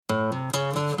From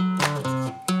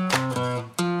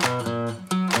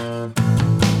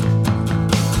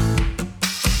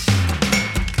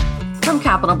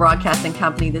Capital Broadcasting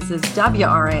Company, this is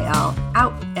WRAL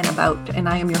Out and About, and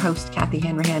I am your host, Kathy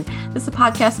Hanrahan. This is a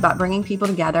podcast about bringing people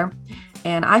together,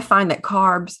 and I find that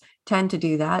carbs tend to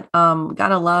do that.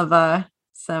 Gotta love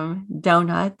some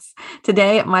donuts.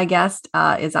 Today, my guest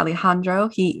is Alejandro.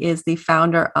 He is the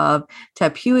founder of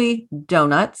Tepuy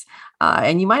Donuts,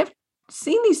 and you might have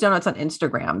seen these donuts on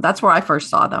Instagram. That's where I first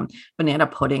saw them. Banana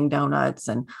pudding donuts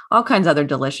and all kinds of other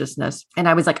deliciousness. And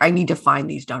I was like, I need to find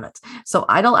these donuts. So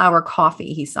Idle Hour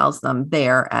Coffee, he sells them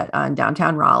there at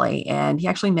downtown Raleigh. And he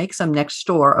actually makes them next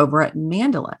door over at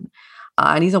Mandolin.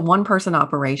 And he's a one-person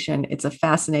operation. It's a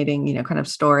fascinating, kind of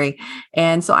story.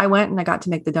 And so I went and I got to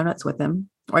make the donuts with him.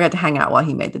 Or I got to hang out while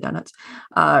he made the donuts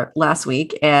last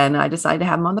week. And I decided to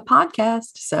have him on the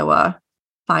podcast. So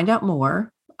find out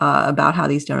more about how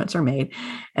these donuts are made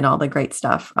and all the great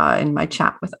stuff in my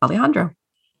chat with Alejandro.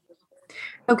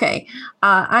 Okay,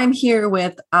 I'm here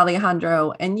with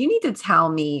Alejandro, and you need to tell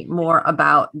me more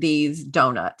about these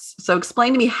donuts. So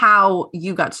explain to me how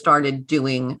you got started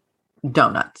doing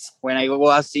donuts. When I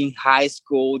was in high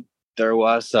school, there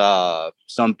was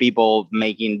some people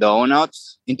making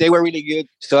donuts, and they were really good.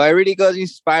 So I really got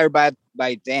inspired by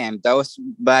them. That was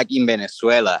back in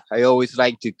Venezuela. I always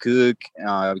like to cook.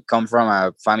 I come from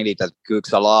a family that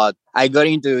cooks a lot. I got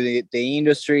into the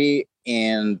industry,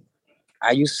 and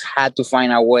I just had to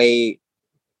find a way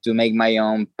to make my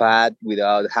own path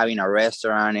without having a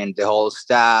restaurant and the whole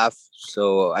staff.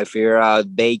 So I figured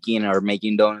out baking or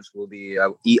making donuts will be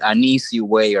an easy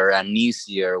way or an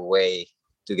easier way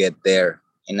to get there.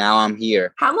 And now I'm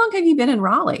here. How long have you been in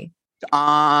Raleigh?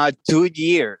 2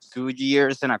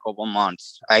 years and a couple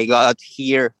months. I got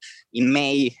here in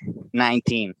May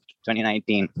 2019.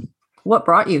 What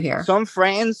brought you here? Some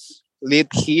friends live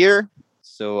here,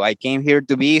 so I came here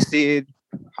to visit.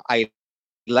 I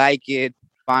like it.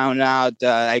 Found out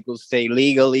that I could stay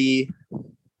legally.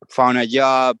 Found a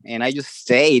job, and I just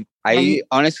stayed. I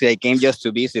came just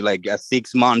to visit, like a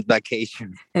 6-month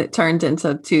vacation. And it turned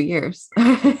into 2 years.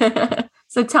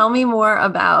 So tell me more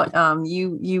about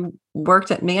you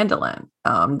worked at Mandolin.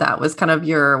 That was kind of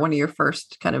one of your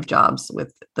first kind of jobs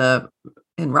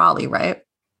in Raleigh, right?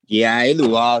 Yeah, it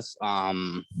was.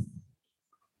 I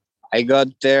got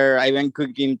there. I've been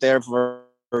cooking there for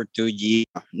 2 years.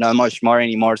 Not much more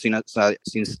anymore since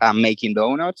I'm making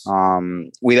donuts.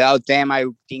 Without them, I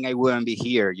think I wouldn't be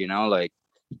here. Like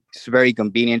it's very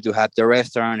convenient to have the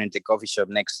restaurant and the coffee shop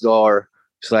next door.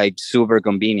 It's like super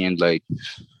convenient, like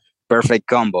perfect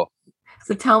combo.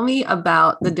 So tell me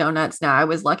about the donuts now. I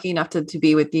was lucky enough to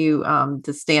be with you,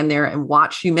 to stand there and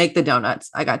watch you make the donuts.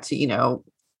 I got to,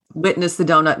 witness the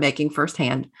donut making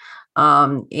firsthand.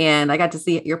 And I got to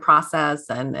see your process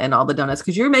and all the donuts,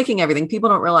 because you're making everything. People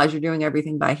don't realize you're doing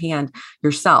everything by hand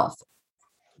yourself.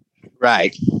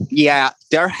 Right. Yeah.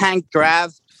 They're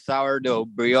handcraft sourdough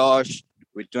brioche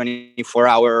with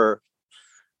 24-hour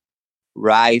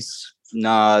rice,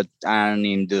 not an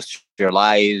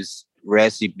industrialized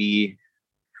recipe.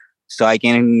 So I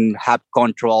can have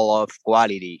control of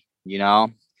quality,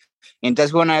 And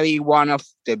that's going to be one of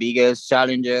the biggest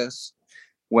challenges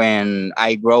when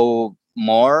I grow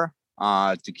more,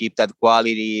 to keep that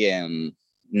quality and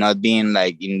not being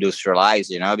like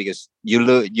industrialized, because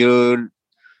you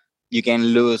can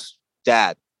lose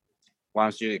that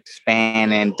once you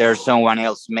expand and there's someone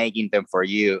else making them for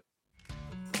you.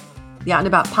 The Out and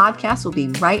About podcast will be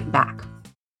right back.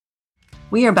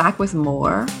 We are back with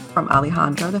more from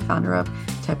Alejandro, the founder of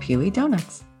Tepuy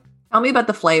Donuts. Tell me about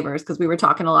the flavors, because we were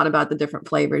talking a lot about the different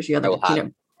flavors. You had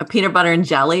like a peanut butter and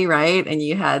jelly, right? And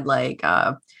you had like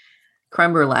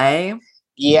creme brulee.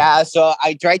 Yeah, so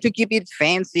I try to keep it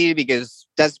fancy because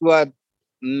that's what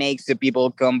makes the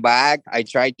people come back. I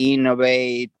try to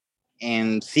innovate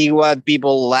and see what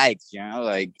people like,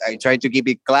 like I try to keep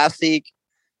it classic,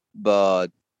 but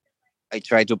I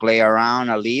try to play around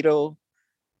a little.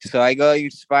 So I got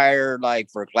inspired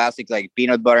like for classics like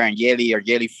peanut butter and jelly or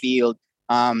jelly filled.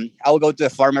 I'll go to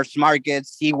the farmer's market,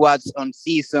 see what's on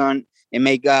season, and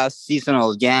make a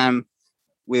seasonal jam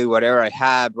with whatever I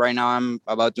have. Right now, I'm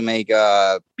about to make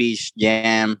a peach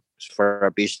jam for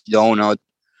a peach donut.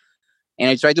 And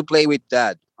I try to play with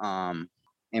that,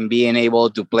 and being able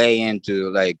to play into,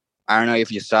 like, I don't know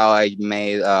if you saw, I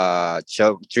made a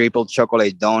triple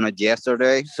chocolate donut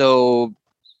yesterday. So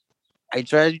I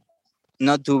try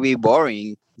not to be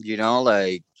boring,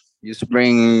 like just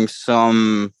bring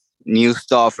some new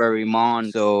stuff every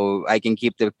month so I can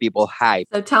keep the people hyped.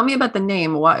 So tell me about the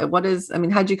name. What is,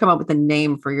 how'd you come up with the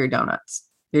name for your donuts,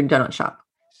 your donut shop?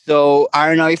 So I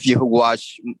don't know if you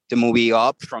watch the movie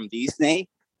Up from Disney.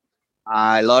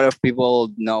 A lot of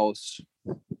people knows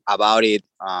about it.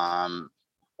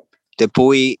 The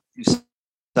Puy is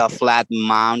a flat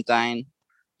mountain.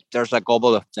 There's a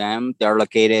couple of them. They're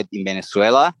located in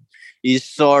Venezuela. It's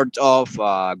sort of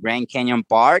Grand Canyon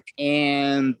Park,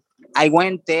 and I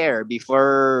went there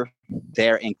before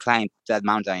there and climbed that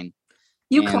mountain.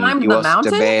 You And climbed it the was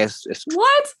mountain? the best.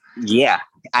 What? Yeah,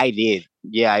 I did.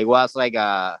 Yeah, it was like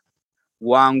a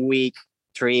 1 week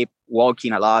trip,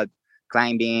 walking a lot,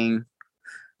 climbing.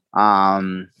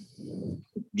 Um,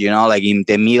 like in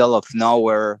the middle of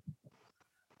nowhere.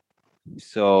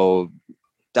 So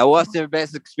that was the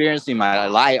best experience in my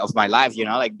life.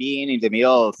 Like being in the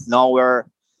middle of nowhere,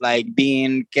 like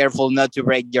being careful not to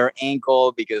break your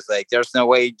ankle because like there's no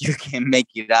way you can make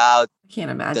it out. I can't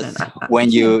imagine. That's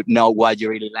when you know what you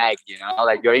really like.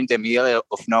 Like you're in the middle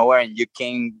of nowhere and you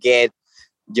can get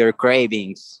your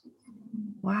cravings.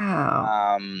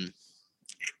 Wow.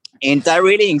 And that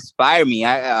really inspired me.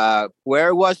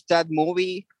 Where was that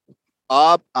movie?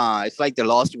 Up. It's like the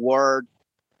Lost World.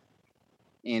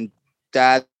 And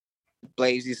that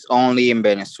place is only in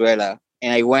Venezuela.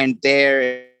 And I went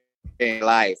there in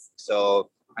life. So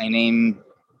I named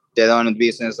the donut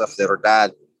business after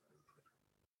that.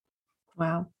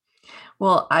 Wow.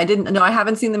 Well, I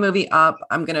haven't seen the movie Up.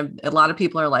 A lot of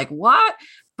people are like, what?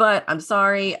 But I'm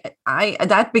sorry. At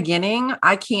that beginning,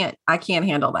 I can't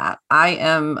handle that. I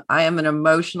am an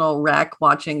emotional wreck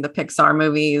watching the Pixar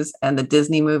movies and the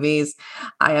Disney movies.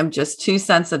 I am just too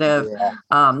sensitive.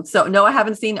 Yeah. So no, I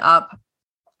haven't seen Up.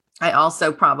 I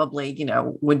also probably,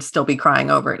 would still be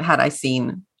crying over it had I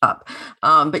seen Up.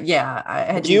 But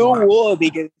yeah, you would,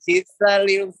 because it's a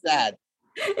little sad.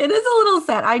 It is a little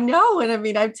sad. I know. And I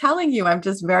mean, I'm telling you, I'm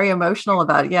just very emotional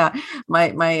about it. Yeah.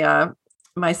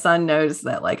 My son knows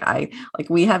that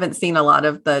we haven't seen a lot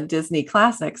of the Disney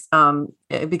classics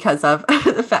because of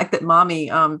the fact that mommy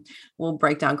will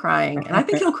break down crying, and I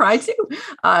think he'll cry too.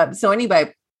 So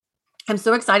anyway, I'm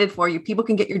so excited for you. People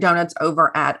can get your donuts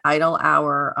over at Idle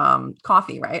Hour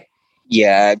Coffee, right?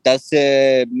 Yeah, that's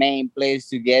the main place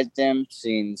to get them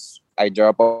since I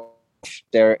drop off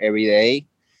there every day.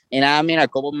 And I'm in a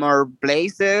couple more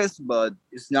places, but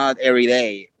it's not every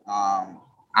day.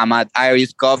 I'm at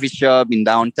Iris Coffee Shop in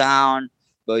downtown,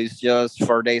 but it's just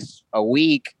 4 days a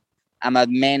week. I'm at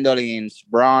Mandolin's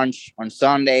Brunch on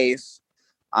Sundays.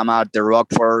 I'm at the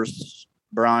Rockfords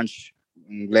Brunch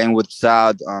in Glenwood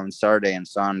South on Saturday and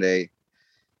Sunday.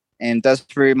 And that's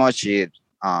pretty much it.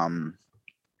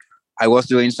 I was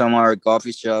doing some other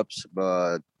coffee shops,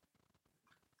 but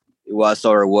it was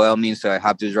overwhelming, so I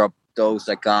have to drop those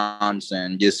accounts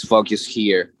and just focus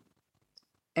here.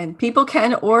 And people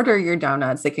can order your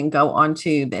donuts. They can go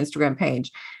onto the Instagram page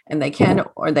and they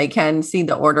can see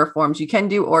the order forms. You can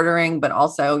do ordering, but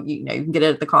also, you can get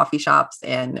it at the coffee shops.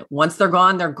 And once they're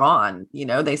gone, they're gone.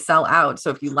 They sell out. So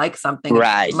if you like something,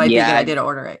 right. It might be a good idea to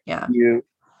order it. Yeah.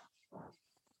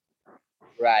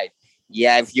 Right.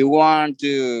 Yeah. If you want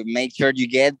to make sure you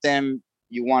get them,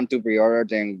 you want to pre-order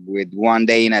them with 1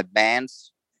 day in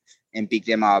advance and pick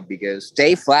them up because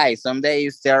they fly. Some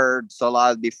days they're sold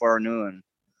out before noon.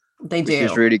 They do.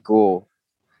 Which is really cool.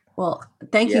 Well,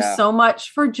 thank you so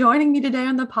much for joining me today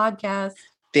on the podcast.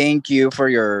 Thank you for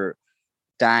your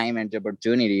time and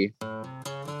opportunity.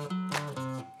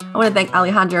 I want to thank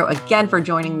Alejandro again for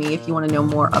joining me. If you want to know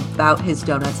more about his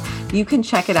donuts, you can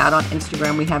check it out on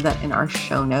Instagram. We have that in our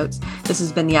show notes. This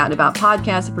has been the Out and About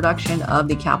podcast, a production of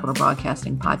the Capital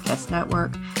Broadcasting Podcast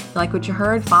Network. If you like what you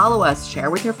heard, follow us, share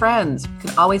with your friends. You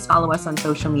can always follow us on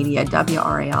social media,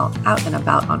 WRAL, Out and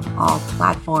About on all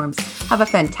platforms. Have a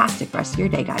fantastic rest of your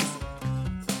day, guys.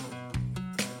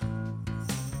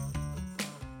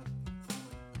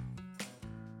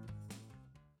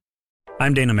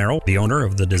 I'm Dana Merrill, the owner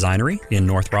of The Designery in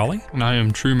North Raleigh. And I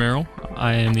am True Merrill.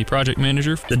 I am the project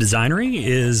manager. The Designery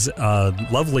is a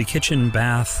lovely kitchen,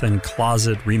 bath, and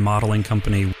closet remodeling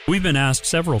company. We've been asked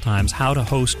several times how to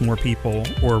host more people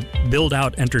or build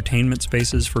out entertainment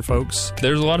spaces for folks.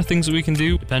 There's a lot of things that we can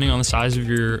do. Depending on the size of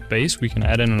your base, we can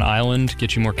add in an island,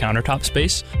 get you more countertop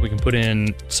space. We can put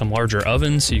in some larger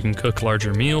ovens so you can cook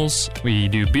larger meals. We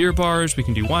do beer bars, we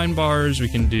can do wine bars, we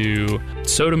can do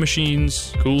soda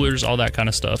machines, coolers, all that kind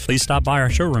of stuff. Please stop by our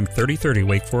showroom, 3030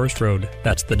 Wake Forest Road.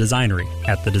 That's The Designery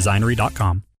at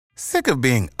thedesignery.com. Sick of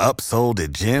being upsold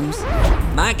at gyms?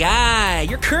 My guy,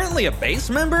 you're currently a base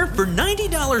member? For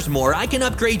 $90 more, I can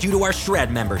upgrade you to our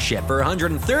Shred membership. For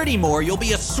 $130 more, you'll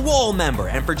be a Swole member.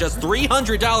 And for just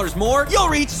 $300 more, you'll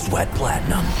reach Sweat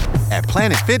Platinum. At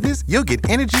Planet Fitness, you'll get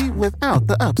energy without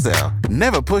the upsell.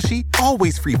 Never pushy,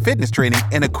 always free fitness training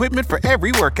and equipment for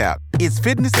every workout. It's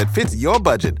fitness that fits your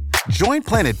budget. Join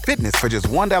Planet Fitness for just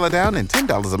 $1 down and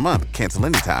 $10 a month. Cancel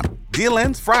anytime. Deal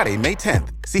ends Friday, May 10th.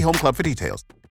 See Home Club for details.